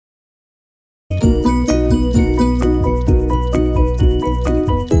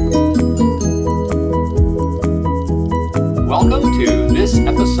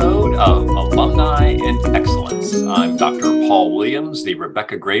Excellence. I'm Dr. Paul Williams, the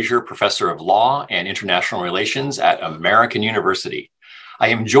Rebecca Grazier Professor of Law and International Relations at American University. I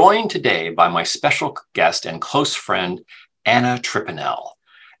am joined today by my special guest and close friend, Anna Triponel.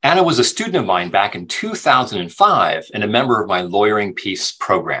 Anna was a student of mine back in 2005 and a member of my Lawyering Peace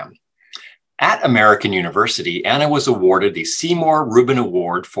program. At American University, Anna was awarded the Seymour Rubin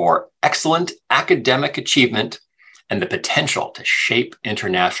Award for Excellent Academic Achievement and the Potential to Shape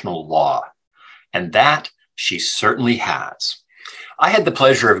International Law. And that she certainly has. I had the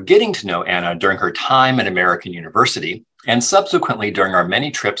pleasure of getting to know Anna during her time at American University and subsequently during our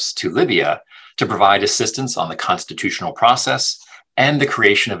many trips to Libya to provide assistance on the constitutional process and the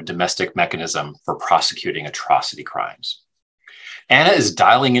creation of a domestic mechanism for prosecuting atrocity crimes. Anna is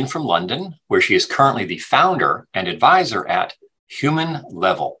dialing in from London, where she is currently the founder and advisor at Human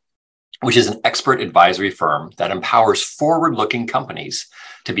Level, which is an expert advisory firm that empowers forward-looking companies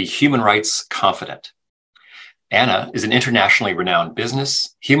to be human rights confident. Anna is an internationally renowned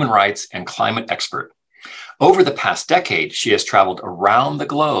business, human rights, and climate expert. Over the past decade, she has traveled around the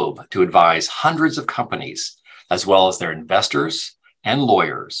globe to advise hundreds of companies, as well as their investors and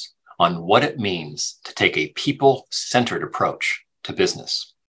lawyers, on what it means to take a people-centered approach to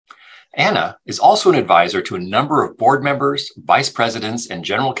business. Anna is also an advisor to a number of board members, vice presidents, and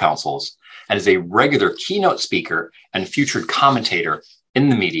general counsels, and is a regular keynote speaker and featured commentator in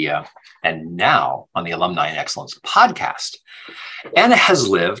the media, and now on the Alumni and Excellence podcast. Anna has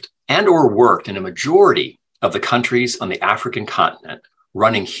lived and or worked in a majority of the countries on the African continent,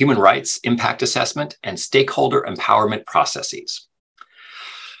 running human rights impact assessment and stakeholder empowerment processes.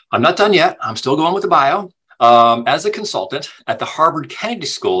 I'm not done yet. I'm still going with the bio. As a consultant at the Harvard Kennedy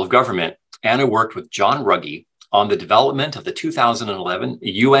School of Government, Anna worked with John Ruggie on the development of the 2011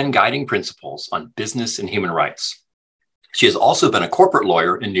 UN Guiding Principles on Business and Human Rights. She has also been a corporate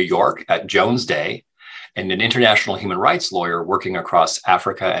lawyer in New York at Jones Day and an international human rights lawyer working across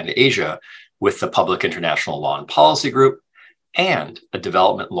Africa and Asia with the Public International Law and Policy Group, and a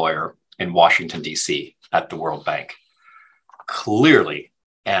development lawyer in Washington, D.C. at the World Bank. Clearly,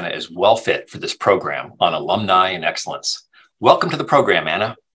 Anna is well fit for this program on Alumni and Excellence. Welcome to the program,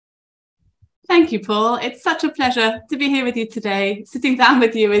 Anna. Thank you, Paul. It's such a pleasure to be here with you today. Sitting down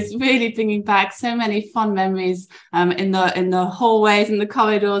with you is really bringing back so many fond memories in the hallways and the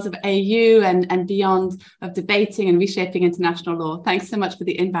corridors of AU and beyond, of debating and reshaping international law. Thanks so much for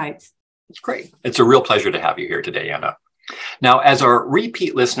the invite. It's great. It's a real pleasure to have you here today, Anna. Now, as our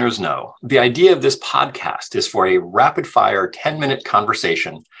repeat listeners know, the idea of this podcast is for a rapid-fire 10-minute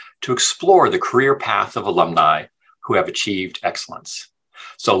conversation to explore the career path of alumni who have achieved excellence.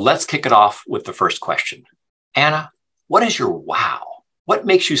 So let's kick it off with the first question. Anna, what is your wow? What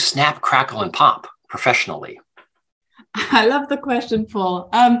makes you snap, crackle, and pop professionally? I love the question,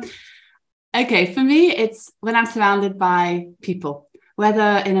 Paul. Okay, for me, it's when I'm surrounded by people.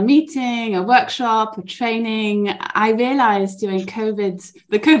 Whether in a meeting, a workshop, a training, I realized during the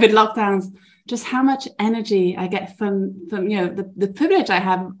COVID lockdowns, just how much energy I get from the privilege I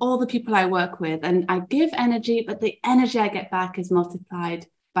have of all the people I work with. And I give energy, but the energy I get back is multiplied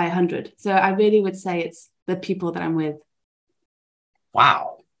by 100. So I really would say it's the people that I'm with.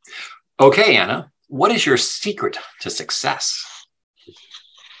 Wow. Okay, Anna, what is your secret to success?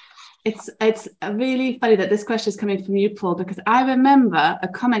 It's really funny that this question is coming from you, Paul, because I remember a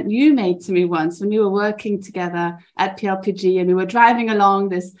comment you made to me once when we were working together at PLPG and we were driving along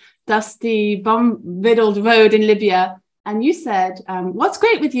this dusty, bomb-riddled road in Libya. And you said, what's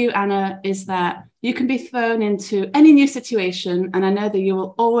great with you, Anna, is that you can be thrown into any new situation, and I know that you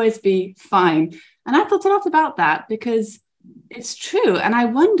will always be fine. And I thought a lot about that because it's true. And I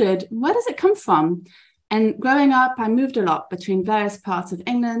wondered, where does it come from? And growing up, I moved a lot between various parts of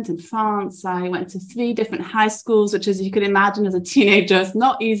England and France. I went to 3 different high schools, which, as you can imagine, as a teenager, is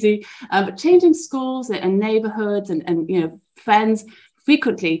not easy. But changing schools and neighborhoods and friends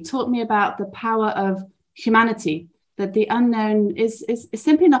frequently taught me about the power of humanity, that the unknown is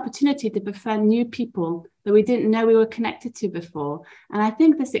simply an opportunity to befriend new people that we didn't know we were connected to before. And I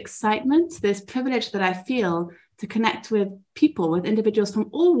think this excitement, this privilege that I feel to connect with people, with individuals from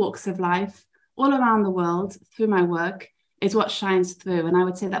all walks of life, all around the world through my work, is what shines through. And I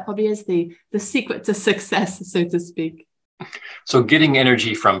would say that probably is the secret to success, so to speak. So getting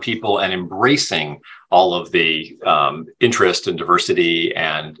energy from people and embracing all of the interest and diversity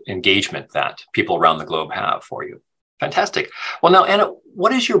and engagement that people around the globe have for you. Fantastic. Well, now, Anna,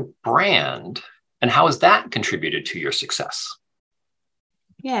 what is your brand and how has that contributed to your success?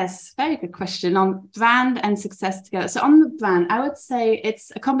 Yes, very good question on brand and success together. So on the brand, I would say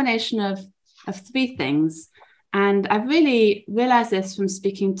it's a combination of 3 things. And I've really realized this from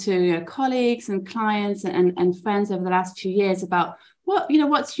speaking to colleagues and clients and friends over the last few years about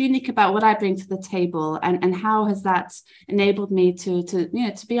what's unique about what I bring to the table, and how has that enabled me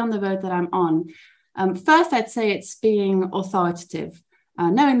to be on the road that I'm on. First, I'd say it's being authoritative,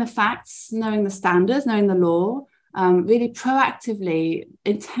 knowing the facts, knowing the standards, knowing the law, really proactively,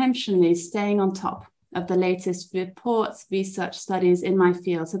 intentionally staying on top of the latest reports, research, studies in my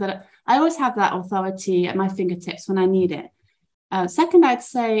field, so that I always have that authority at my fingertips when I need it. Second, I'd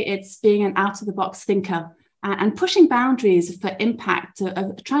say it's being an out-of-the-box thinker and pushing boundaries for impact,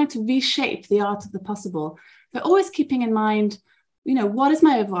 of trying to reshape the art of the possible, but always keeping in mind, what is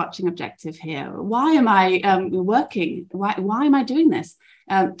my overarching objective here? Why am I working? Why am I doing this?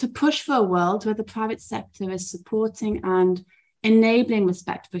 To push for a world where the private sector is supporting and enabling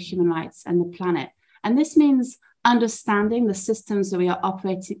respect for human rights and the planet. And this means understanding the systems that we are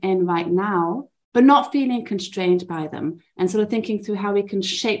operating in right now, but not feeling constrained by them, and sort of thinking through how we can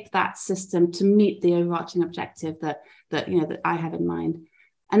shape that system to meet the overarching objective that I have in mind.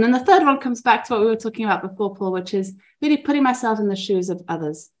 And then the third one comes back to what we were talking about before, Paul, which is really putting myself in the shoes of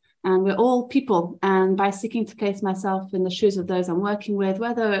others. And we're all people. And by seeking to place myself in the shoes of those I'm working with,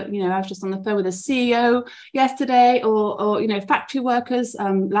 whether, I was just on the phone with a CEO yesterday or factory workers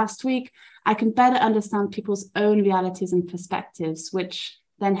last week, I can better understand people's own realities and perspectives, which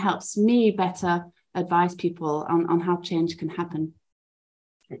then helps me better advise people on how change can happen.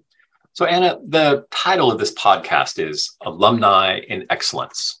 So Anna, the title of this podcast is Alumni in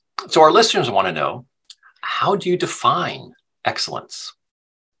Excellence. So our listeners want to know, how do you define excellence?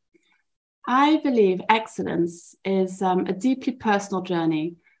 I believe excellence is a deeply personal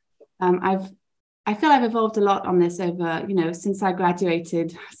journey. I feel I've evolved a lot on this over, since I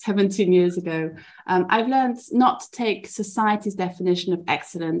graduated 17 years ago. I've learned not to take society's definition of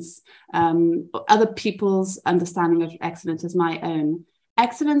excellence, or other people's understanding of excellence, as my own.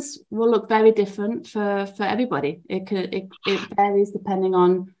 Excellence will look very different for everybody. It varies depending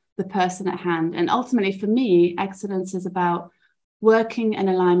on the person at hand. And ultimately, for me, excellence is about working in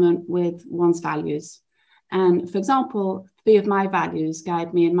alignment with one's values. And for example, 3 of my values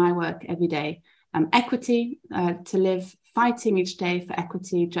guide me in my work every day. Equity, to live fighting each day for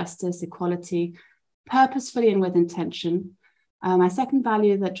equity, justice, equality, purposefully and with intention. My second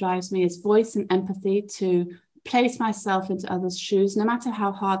value that drives me is voice and empathy, to place myself into others' shoes, no matter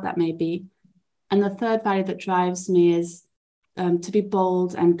how hard that may be. And the third value that drives me is to be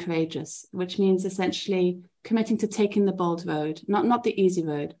bold and courageous, which means essentially committing to taking the bold road, not the easy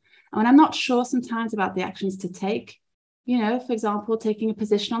road. And when I'm not sure sometimes about the actions to take, for example, taking a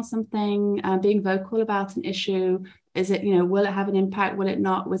position on something, being vocal about an issue, is it, will it have an impact? Will it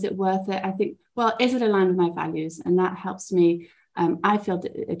not? Was it worth it? I think, well, is it aligned with my values? And that helps me, I feel,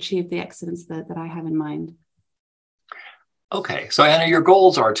 to achieve the excellence that I have in mind. Okay, so Anna, your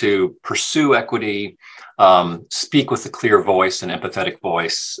goals are to pursue equity, speak with a clear voice, an empathetic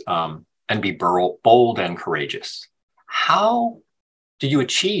voice, and be bold and courageous. How do you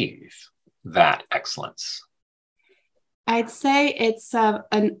achieve that excellence? I'd say it's a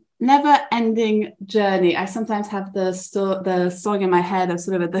never-ending journey. I sometimes have the song in my head of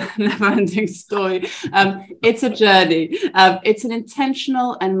sort of the never-ending story. It's a journey. It's an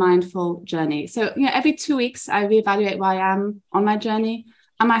intentional and mindful journey. So, every 2 weeks, I reevaluate where I am on my journey.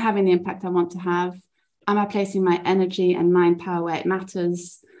 Am I having the impact I want to have? Am I placing my energy and mind power where it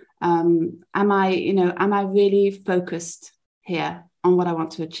matters? Am I really focused here on what I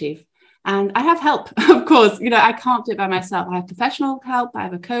want to achieve? And I have help, of course. I can't do it by myself. I have professional help. I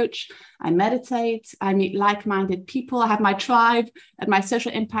have a coach. I meditate. I meet like-minded people. I have my tribe at my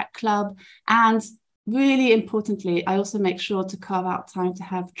social impact club. And really importantly, I also make sure to carve out time to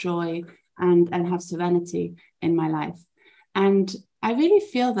have joy and have serenity in my life. And I really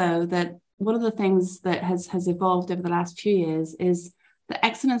feel, though, that one of the things that has evolved over the last few years is that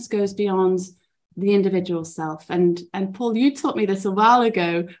excellence goes beyond the individual self. And Paul, you taught me this a while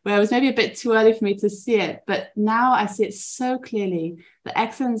ago, where it was maybe a bit too early for me to see it, but now I see it so clearly that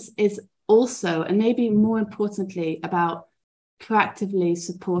excellence is also, and maybe more importantly, about proactively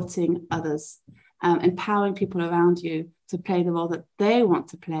supporting others, empowering people around you to play the role that they want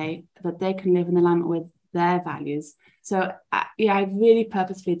to play, that they can live in alignment with their values. So I really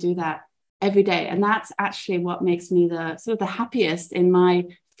purposefully do that every day. And that's actually what makes me the sort of the happiest in my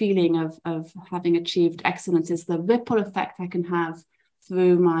feeling of having achieved excellence, is the ripple effect I can have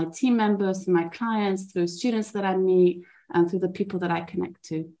through my team members, through my clients, through students that I meet, and through the people that I connect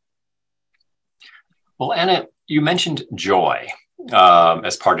to. Well, Anna, you mentioned joy.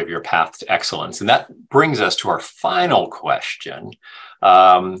 as part of your path to excellence. And that brings us to our final question,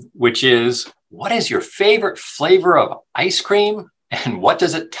 which is, what is your favorite flavor of ice cream and what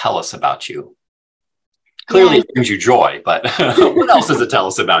does it tell us about you? Clearly, it brings you joy, but what else does it tell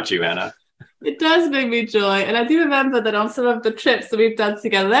us about you, Anna? It does bring me joy. And I do remember that on some of the trips that we've done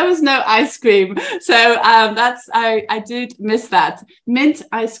together, there was no ice cream. So I did miss that. Mint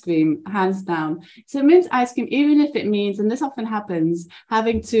ice cream, hands down. So mint ice cream, even if it means, and this often happens,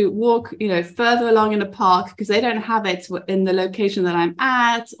 having to walk, further along in a park because they don't have it in the location that I'm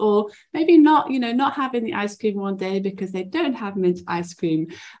at, or maybe not having the ice cream one day because they don't have mint ice cream.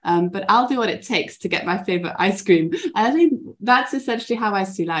 But I'll do what it takes to get my favorite ice cream. And I think that's essentially how I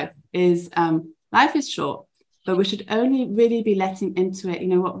see life. Life is short, but we should only really be letting into it,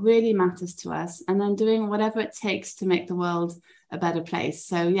 what really matters to us, and then doing whatever it takes to make the world a better place.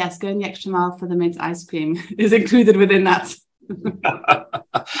 So yes, going the extra mile for the mint ice cream is included within that.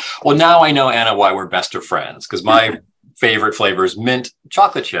 Well, now I know, Anna, why we're best of friends, because my favorite flavor is mint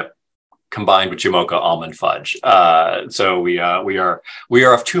chocolate chip combined with Jamocha almond fudge. So we are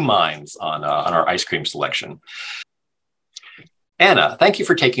of two minds on our ice cream selection. Anna, thank you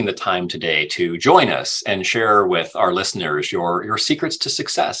for taking the time today to join us and share with our listeners your secrets to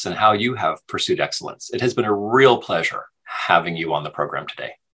success and how you have pursued excellence. It has been a real pleasure having you on the program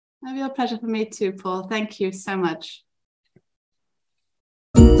today. A real pleasure for me too, Paul. Thank you so much.